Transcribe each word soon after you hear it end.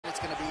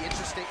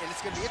interesting, and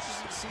it's going to be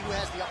interesting to see who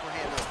has the upper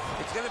hand over.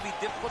 It's going to be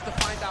difficult to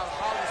find out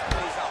how this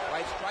plays out,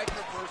 right?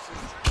 Striker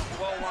versus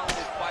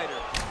well-rounded fighter.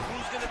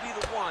 Who's going to be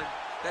the one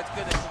that's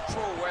going to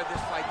control where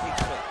this fight takes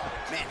place?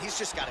 Man, he's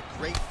just got a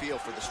great feel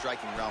for the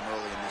striking realm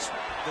early in this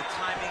one. The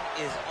timing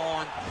is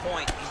on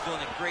point. He's doing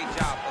a great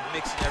job of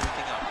mixing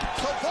everything up.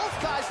 So both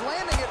guys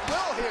landing at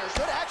will here.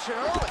 Good action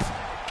early.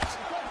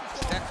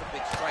 That's a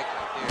big strike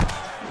right there.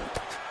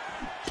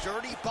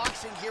 Dirty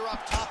boxing here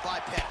up top by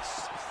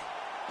Pettis.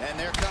 And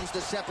there comes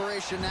the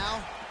separation now.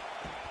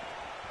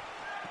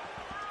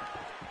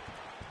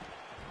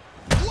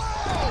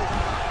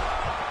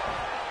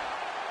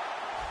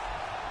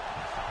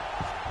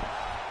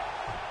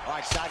 All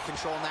right, side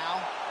control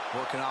now.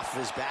 Working off of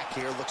his back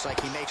here. Looks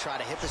like he may try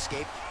to hip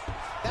escape.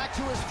 Back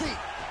to his feet.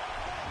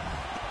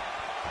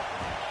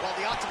 Well,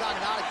 the octagon,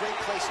 not a great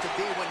place to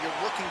be when you're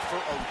looking for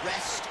a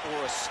rest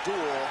or a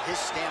stool. His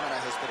stamina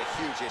has been a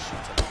huge issue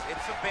tonight.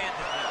 It's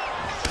abandoned him.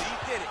 But he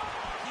did it.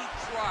 He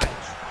tried.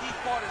 He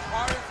fought as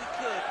hard as he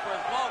could for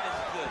as long as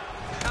he could.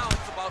 Now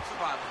it's about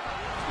survival.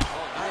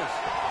 Oh, nice.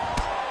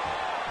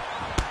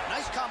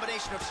 Nice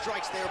combination of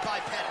strikes there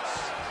by Pettis.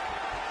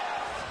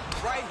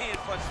 Right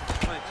hand punch to the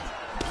clinch.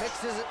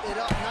 Mixes it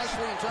up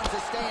nicely in terms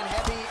of staying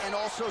heavy and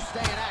also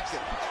staying active.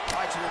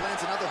 All right, so he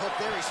lands another hook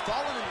there. He's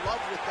fallen in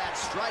love with that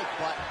strike,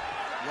 but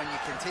when you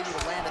continue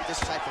to land at this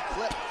type of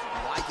clip,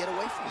 why get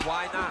away from it?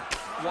 Why not?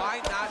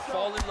 Why not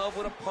fall in love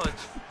with a punch?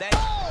 That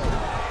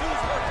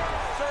dude's working.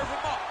 Serve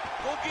him up.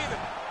 Go get him.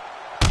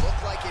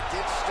 Looked like it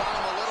did stun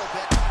him a little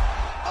bit.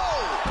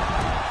 Oh!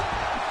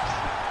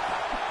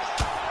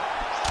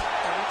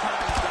 Every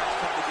time these guys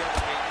come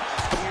together, man, you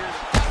just hear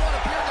That one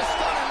appeared to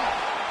stun him.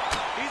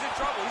 he's in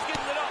trouble. He's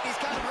getting lit up. He's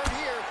got him hurt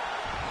here.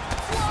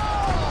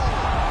 Whoa!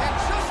 And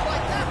just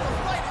like that, the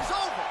fight is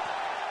over.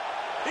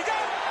 He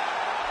got it.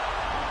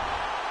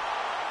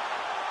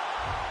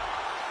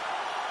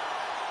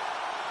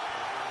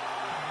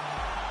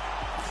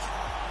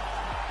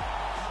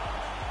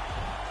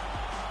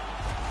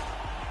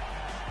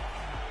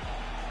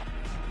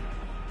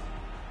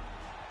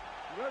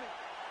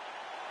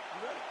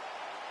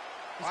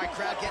 All right,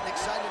 crowd getting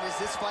excited as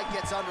this fight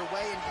gets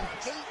underway, and you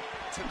hate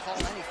to call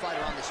any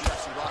fighter on this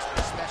UFC roster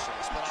a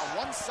specialist, but on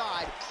one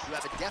side, you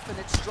have a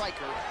definite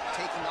striker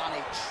taking on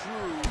a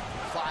true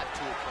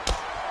 5-2 approach.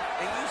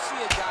 And you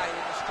see a guy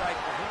in the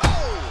striker who...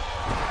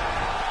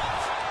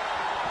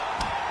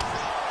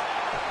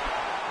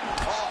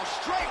 Oh,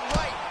 straight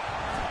right.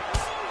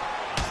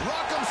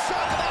 Rock'em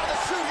sock him out of the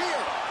suit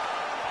here.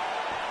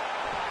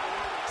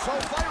 So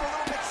fighter a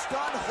little bit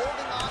stunned,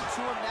 holding on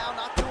to him now,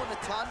 not doing a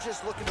ton,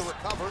 just looking to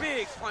recover.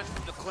 Big punch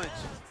from the clinch.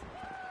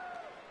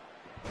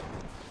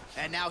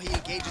 And now he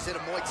engages in a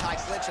Muay Thai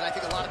clinch, and I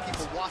think a lot of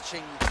people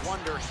watching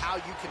wonder how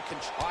you can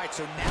control. All right,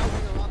 so now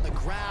we are on the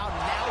ground.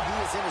 Now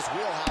he is in his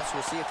wheelhouse.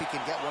 We'll see if he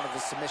can get one of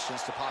his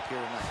submissions to pop here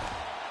tonight.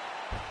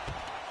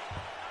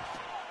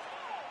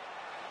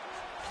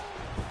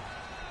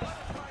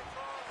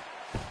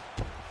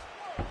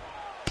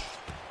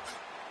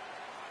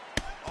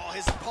 Oh,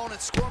 his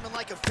opponent squirming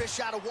like a fish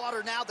out of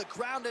water now. The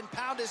ground and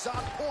pound is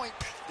on point.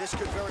 This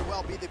could very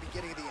well be the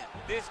beginning of the end.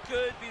 This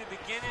could be the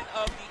beginning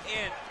of the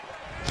end.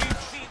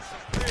 We've seen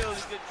some really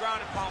good ground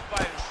and pound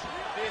fighters.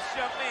 This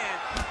young man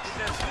is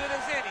as good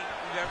as any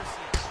we've ever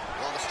seen.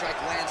 Well, the strike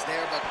lands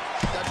there, but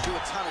doesn't do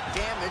a ton of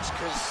damage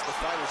because the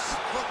fighter's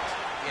hooked.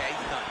 Yeah,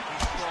 he's done.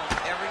 He's thrown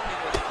everything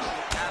with it.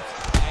 Yeah,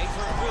 he's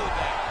hurt really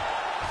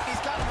bad.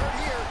 He's got him hurt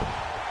here.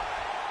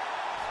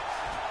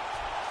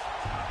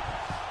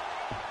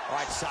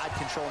 All right, side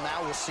control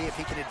now. We'll see if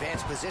he can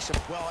advance position.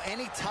 Well,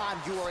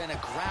 anytime you are in a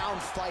ground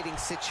fighting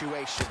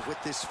situation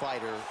with this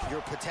fighter,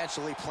 you're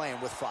potentially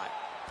playing with fire.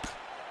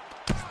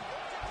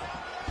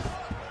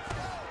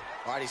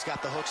 All right, he's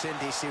got the hooks in,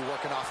 DC,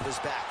 working off of his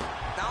back.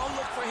 Now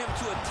look for him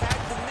to attack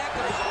the neck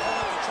of his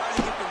opponent and try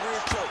to get the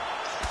rear choke.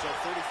 So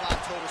 35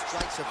 total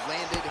strikes have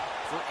landed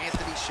for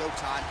Anthony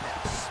Showtime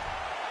Pettis.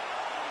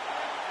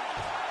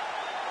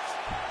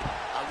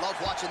 I love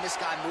watching this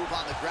guy move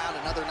on the ground.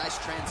 Another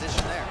nice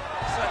transition there.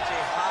 Such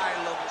a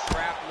high-level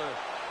grappler.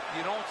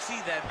 You don't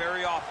see that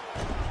very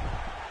often.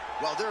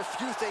 Well, there are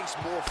few things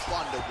more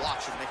fun to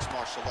watch in mixed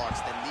martial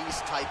arts than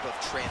these type of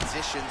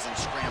transitions and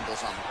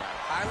scrambles on the ground.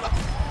 I love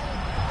it.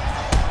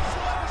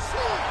 You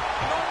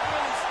don't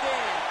really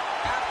stand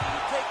after you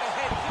take a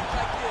head kick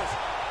like this.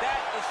 That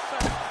is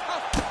such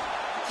tough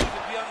to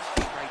even be on his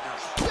feet right now.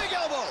 Big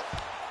elbow!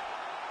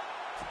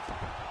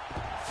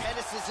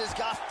 Pettis has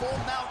got full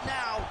mount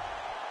now.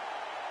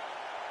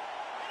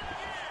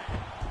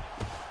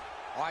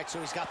 All right,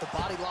 so he's got the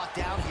body locked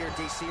down here,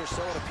 DC, or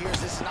so it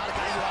appears. This is not a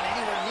guy you want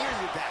anywhere near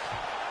your back.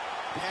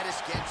 Pettis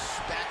gets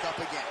back up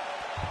again.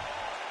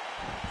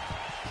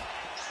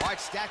 All right,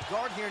 stacked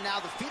guard here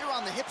now. The feet are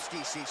on the hips,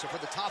 DC, so for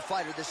the top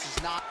fighter, this is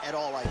not at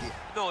all ideal.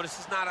 No, this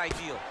is not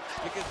ideal,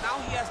 because now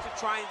he has to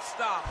try and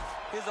stop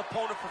his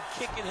opponent from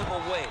kicking him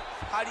away.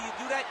 How do you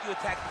do that? You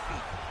attack the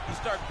feet. You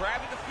start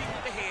grabbing the feet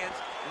with the hands,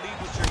 lead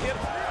with your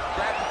hips,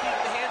 grab the feet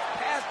with the hands,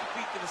 pass the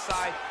feet to the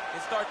side, and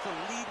start to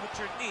lead with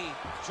your knee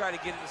to try to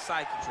get into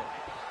side control.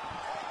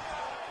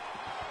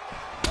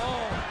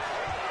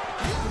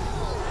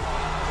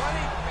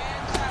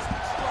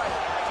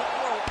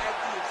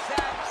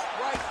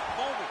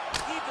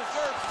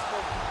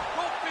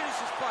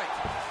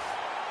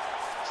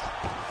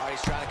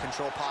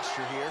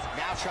 pressure here.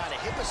 Now trying to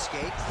hip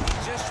escape.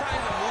 He's just trying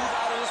to move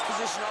out of his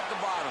position off the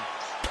bottom.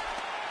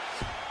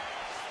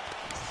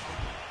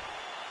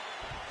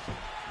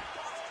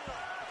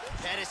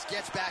 Pettis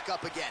gets back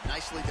up again.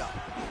 Nicely done.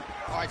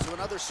 All right, so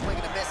another swing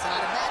and a miss. And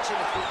I'd imagine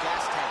if your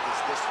gas tank is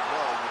this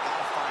low, you got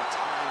to find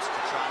times to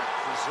try to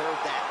preserve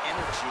that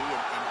energy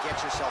and get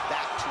yourself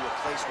back to a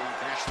place where you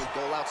can actually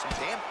dole out some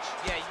damage.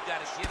 Yeah, you got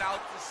to get out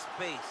to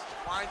space.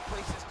 Find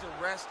places to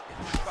rest and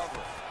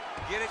recover.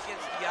 Get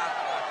against the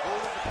octagon. Go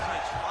to the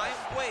punch. Find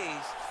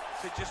ways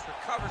to just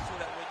recover so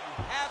that when you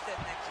have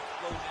that next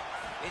explosion,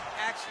 it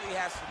actually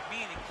has some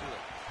meaning to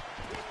it.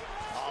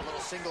 Oh, a little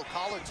single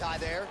collar tie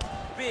there.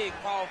 Big,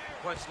 powerful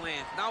punch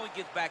lands. Now he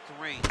gets back to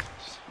range.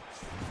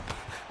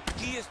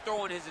 He is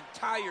throwing his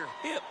entire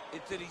hip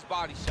into these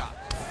body shots.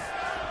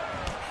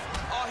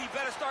 Oh, he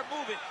better start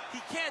moving.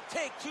 He can't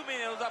take too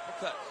many of those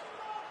uppercuts.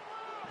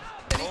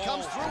 And he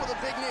comes through with a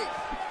big knee.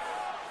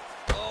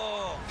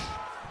 Oh.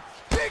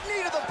 Big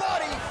knee to the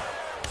body.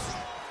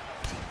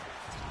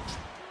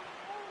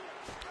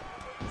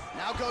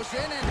 Now goes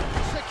in and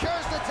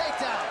secures the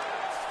takedown.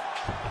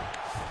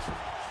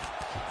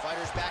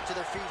 Fighters back to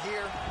their feet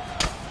here.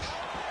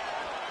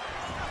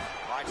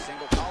 All right,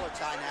 single collar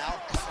tie now.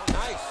 Oh,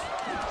 nice.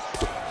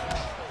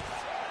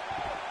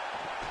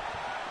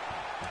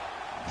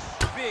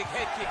 Big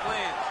head kick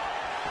lands.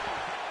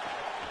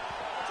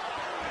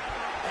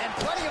 And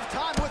plenty of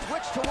time with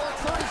which to work.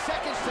 30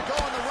 seconds to go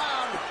in the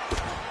round.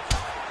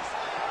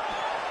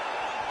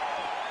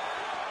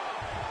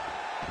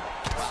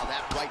 Wow,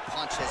 that right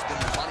punch has been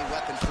the money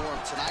weapon for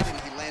him tonight, and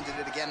he landed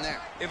it again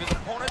there. If his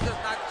opponent does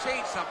not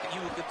change something, he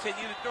will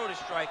continue to throw the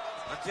strike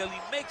until he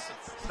makes him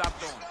stop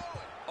throwing.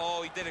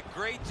 Oh, he did a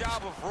great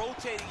job of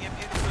rotating him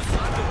into his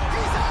underhook.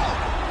 He's out!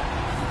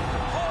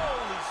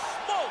 Holy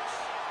smokes!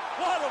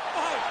 What a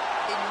fight!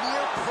 A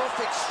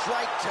near-perfect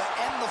strike to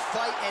end the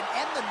fight and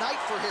end the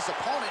night for his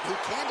opponent, who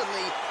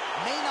candidly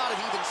may not have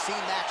even seen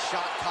that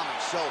shot coming.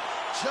 So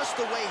just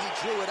the way he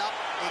drew it up,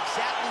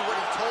 exactly what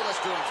he told us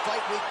during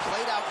fight week,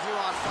 played out here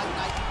on fight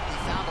night. He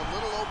found a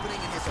little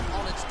opening in his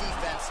opponent's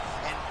defense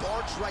and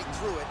barged right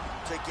through it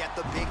to get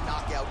the big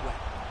knockout win.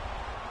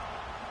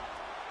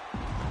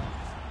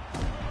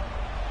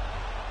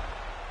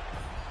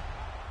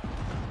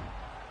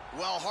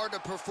 Well, hard to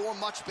perform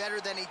much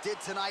better than he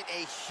did tonight.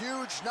 A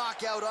huge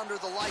knockout under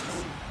the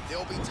lights.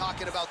 They'll be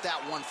talking about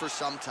that one for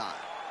some time.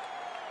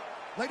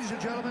 Ladies and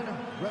gentlemen,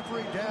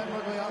 referee Dan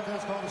Murgliata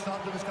has called a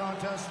stop to this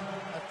contest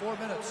at 4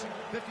 minutes,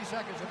 50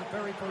 seconds of the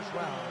very first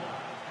round.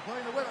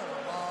 Declaring the winner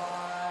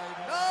by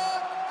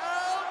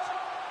knockout,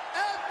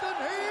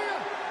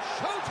 Anthony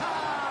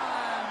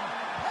Showtime!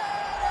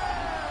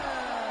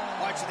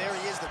 All right, so there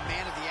he is, the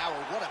man of the hour.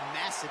 What a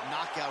massive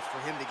knockout for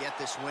him to get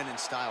this win in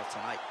style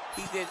tonight.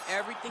 He did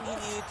everything he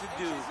needed to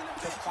do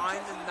to find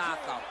the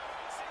knockout.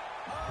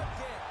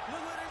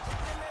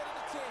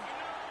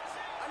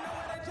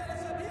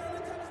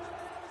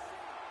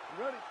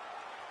 You ready?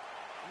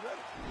 You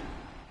ready?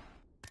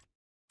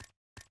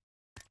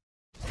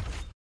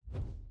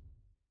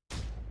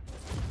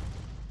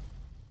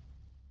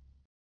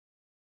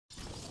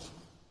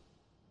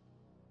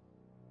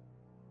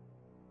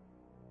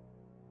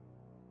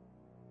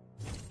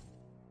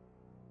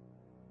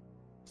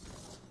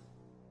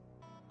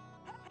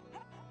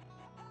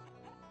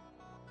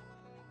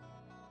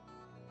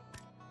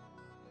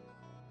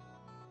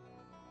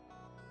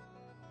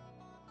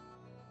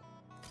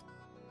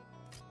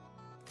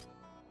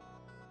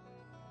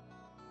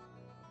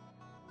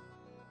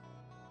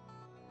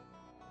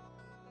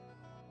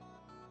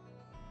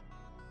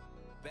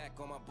 Back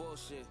on my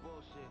bullshit.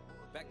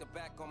 Back to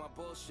back on my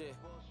bullshit.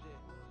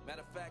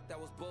 Matter of fact, that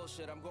was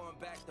bullshit. I'm going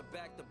back to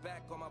back to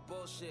back on my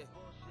bullshit.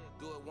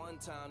 Do it one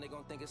time, they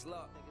gon' think it's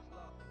luck.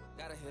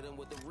 Gotta hit them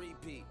with the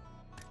repeat.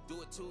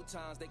 Do it 2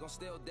 times, they gon'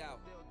 still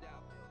doubt.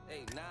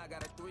 Hey, now I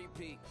got a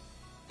 3-peat.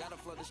 Gotta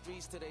flood the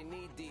streets till they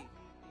knee deep.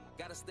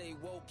 Gotta stay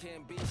woke,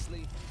 can't be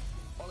asleep.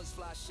 All this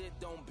fly shit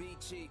don't be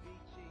cheap.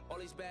 All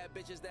these bad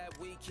bitches that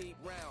we keep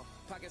round.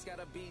 Pockets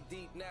gotta be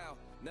deep now.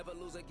 Never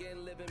lose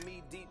again, living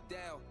me deep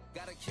down.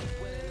 Gotta keep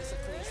winning, it's a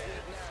clean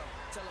sweep now.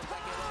 Tell them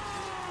back it up,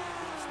 you the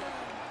 3 weeks now.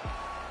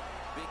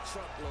 Big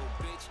truck, little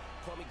bitch.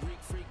 Call me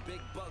Greek freak,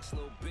 big bucks,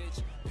 little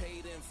bitch.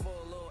 Paid in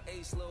full, little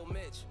ace, little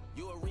Mitch.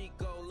 You a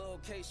Rico, little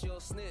case, you'll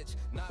snitch.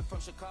 Not from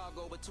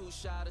Chicago, but too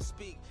shy to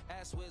speak.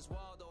 Ask where's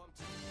Waldo,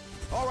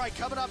 All right,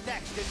 coming up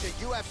next, it's a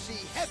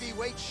UFC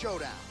heavyweight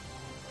showdown.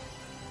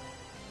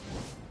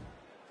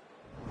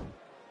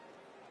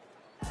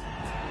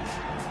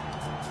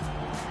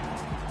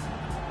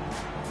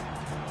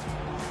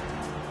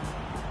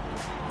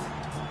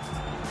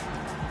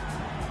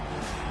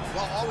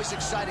 Well, always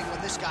exciting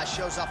when this guy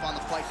shows up on the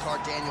fight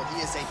card, Daniel.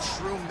 He is a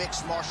true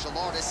mixed martial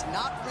artist.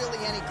 Not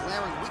really any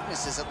glaring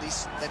weaknesses, at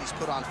least, that he's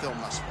put on film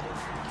thus far.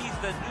 He's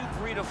the new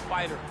breed of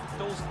fighter.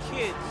 Those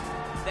kids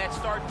that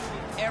start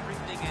doing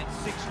everything at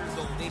 6 years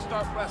old. They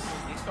start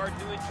wrestling, they start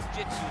doing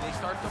jiu-jitsu, they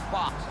start to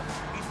box.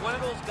 He's one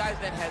of those guys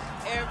that has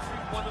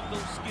every one of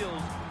those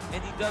skills, and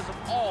he does them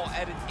all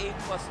at an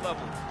A-plus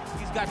level.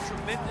 He's got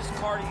tremendous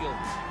cardio.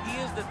 He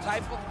is the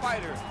type of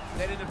fighter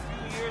that in a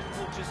few years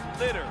will just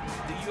litter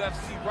the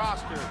UFC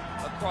roster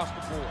across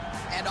the board.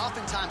 And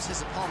oftentimes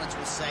his opponents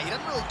will say he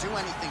doesn't really do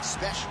anything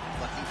special,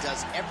 but he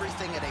does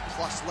everything at a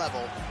plus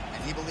level, and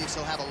he believes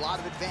he'll have a lot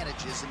of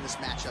advantages in this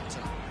matchup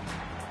tonight.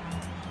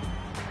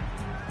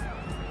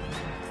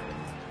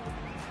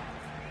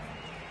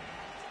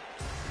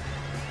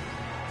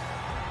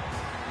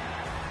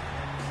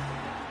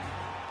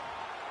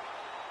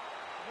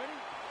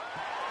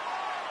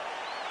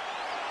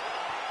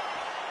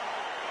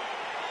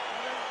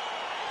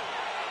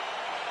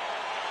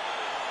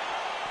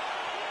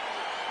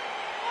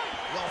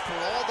 Well, for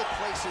all the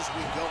places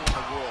we go in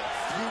the world,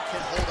 few can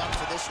hold up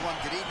to this one.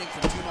 Good evening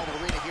from T-Mobile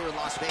Arena here in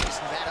Las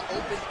Vegas, Nevada.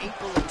 Opened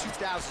April of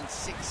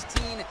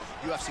 2016.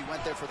 UFC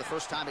went there for the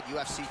first time at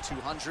UFC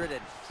 200,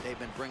 and they've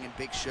been bringing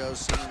big shows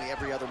seemingly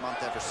every other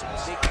month ever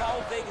since. They call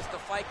Vegas the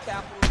fight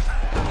capital.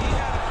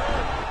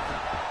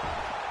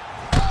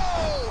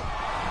 Oh!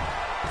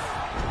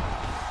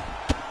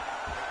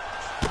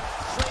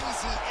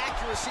 Crazy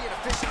accuracy and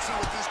efficiency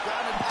with these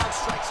ground and pound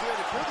strikes here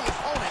to clear the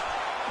opponent.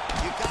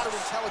 You've got to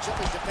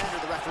intelligently defend or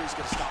the referee's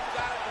going to stop. You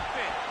got to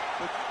defend.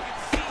 But you can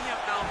see him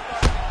now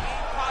starting to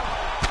gain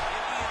confidence,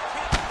 and the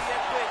intensity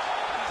at which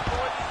he's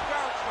throwing these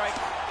ground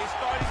strikes is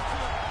starting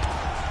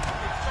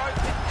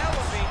to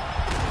elevate.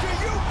 Do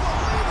you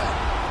believe it?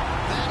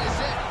 That is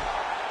it.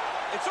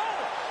 It's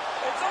over.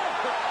 It's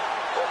over.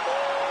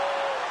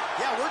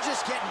 Yeah, we're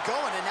just getting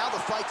going, and now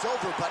the fight's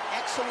over, but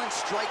excellent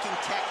striking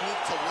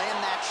technique to land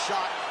that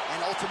shot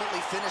and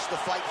ultimately finish the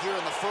fight here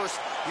in the first.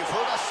 You've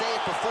heard us say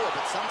it before,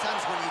 but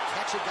sometimes when you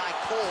catch a guy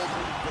cold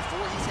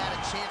before he's had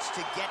a chance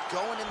to get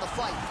going in the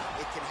fight,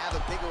 it can have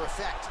a bigger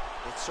effect.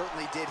 It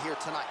certainly did here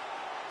tonight.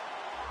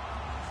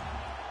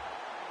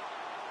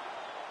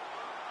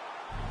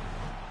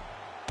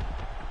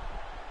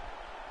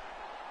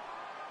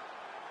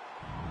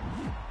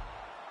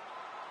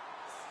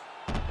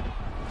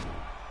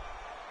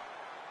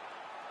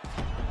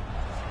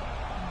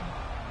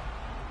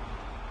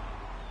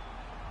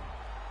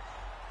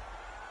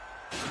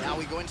 Now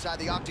we go inside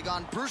the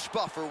octagon. Bruce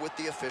Buffer with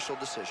the official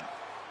decision.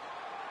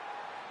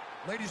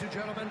 Ladies and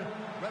gentlemen,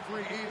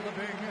 referee Yves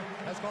Leving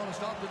has called a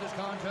stop to this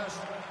contest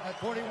at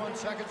 41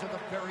 seconds of the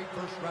very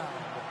first round,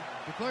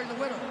 declaring the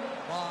winner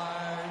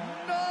by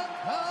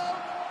knockout,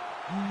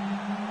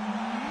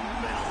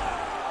 Miller.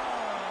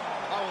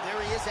 Oh,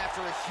 there he is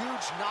after a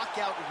huge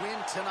knockout win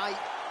tonight.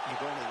 You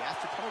going to the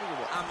after party or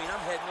what? I mean,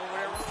 I'm heading over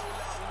there.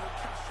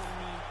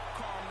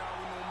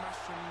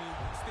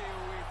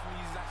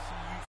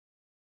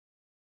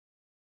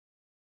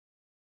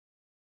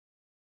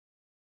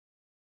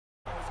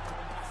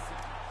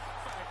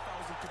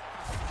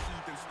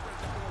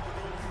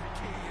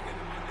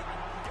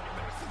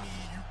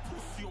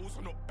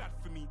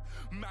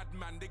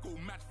 Madman, they go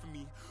mad for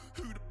me.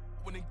 Who the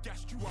went and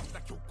gassed you up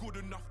like you're good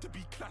enough to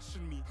be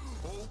clashing me?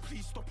 Oh,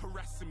 please stop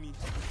harassing me.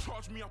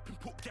 Charge me up and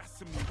put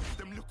gas in me.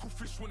 Them little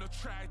fish wanna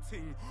try a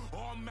ting.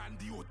 Oh man,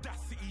 the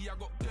audacity. I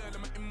got girl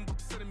in my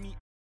inbox sending me